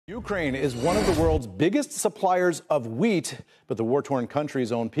Ukraine is one of the world's biggest suppliers of wheat, but the war-torn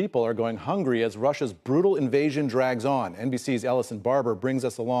country's own people are going hungry as Russia's brutal invasion drags on. NBC's Ellison Barber brings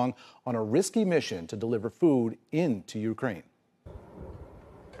us along on a risky mission to deliver food into Ukraine.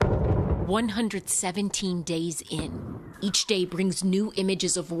 117 days in. Each day brings new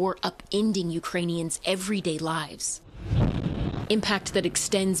images of war upending Ukrainians' everyday lives. Impact that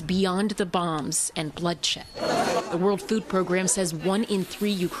extends beyond the bombs and bloodshed. The World Food Program says 1 in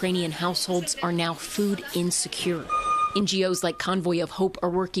 3 Ukrainian households are now food insecure. NGOs like Convoy of Hope are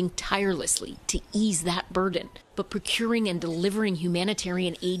working tirelessly to ease that burden. But procuring and delivering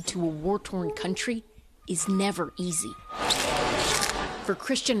humanitarian aid to a war-torn country is never easy. For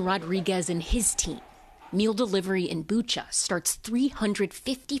Christian Rodriguez and his team, meal delivery in Bucha starts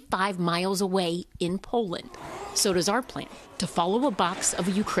 355 miles away in Poland. So does our plan, to follow a box of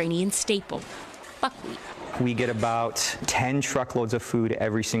a Ukrainian staple, buckwheat. We get about 10 truckloads of food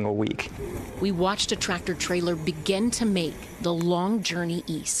every single week. We watched a tractor trailer begin to make the long journey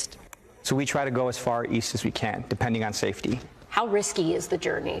east. So we try to go as far east as we can, depending on safety. How risky is the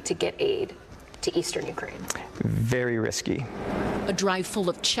journey to get aid to eastern Ukraine? Very risky. A drive full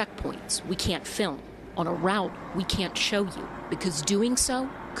of checkpoints we can't film, on a route we can't show you, because doing so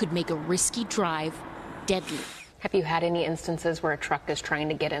could make a risky drive deadly. Have you had any instances where a truck is trying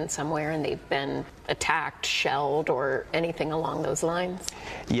to get in somewhere and they've been attacked, shelled, or anything along those lines?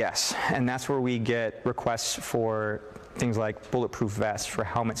 Yes, and that's where we get requests for things like bulletproof vests, for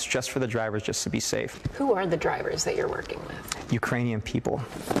helmets, just for the drivers, just to be safe. Who are the drivers that you're working with? Ukrainian people.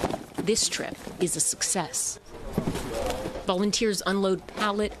 This trip is a success. Volunteers unload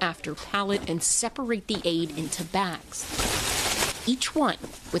pallet after pallet and separate the aid into bags, each one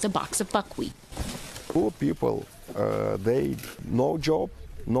with a box of buckwheat. Poor people, they no job,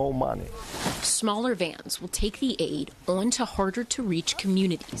 no money. Smaller vans will take the aid onto harder-to-reach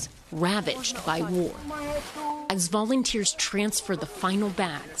communities ravaged by war. As volunteers transfer the final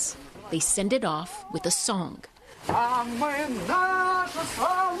bags, they send it off with a song.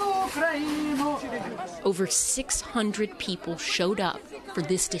 Over 600 people showed up for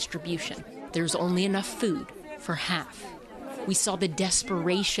this distribution. There's only enough food for half. We saw the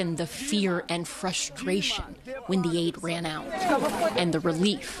desperation, the fear, and frustration when the aid ran out, and the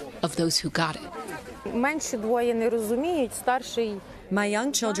relief of those who got it. My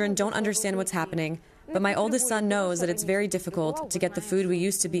young children don't understand what's happening, but my oldest son knows that it's very difficult to get the food we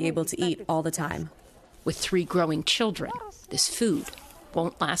used to be able to eat all the time. With 3 growing children, this food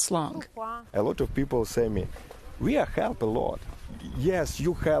won't last long. A lot of people say me, we are help a lot. Yes,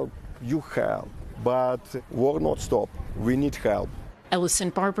 you help, but war not stop. We need help. Ellison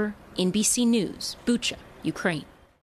Barber, NBC News, Bucha, Ukraine.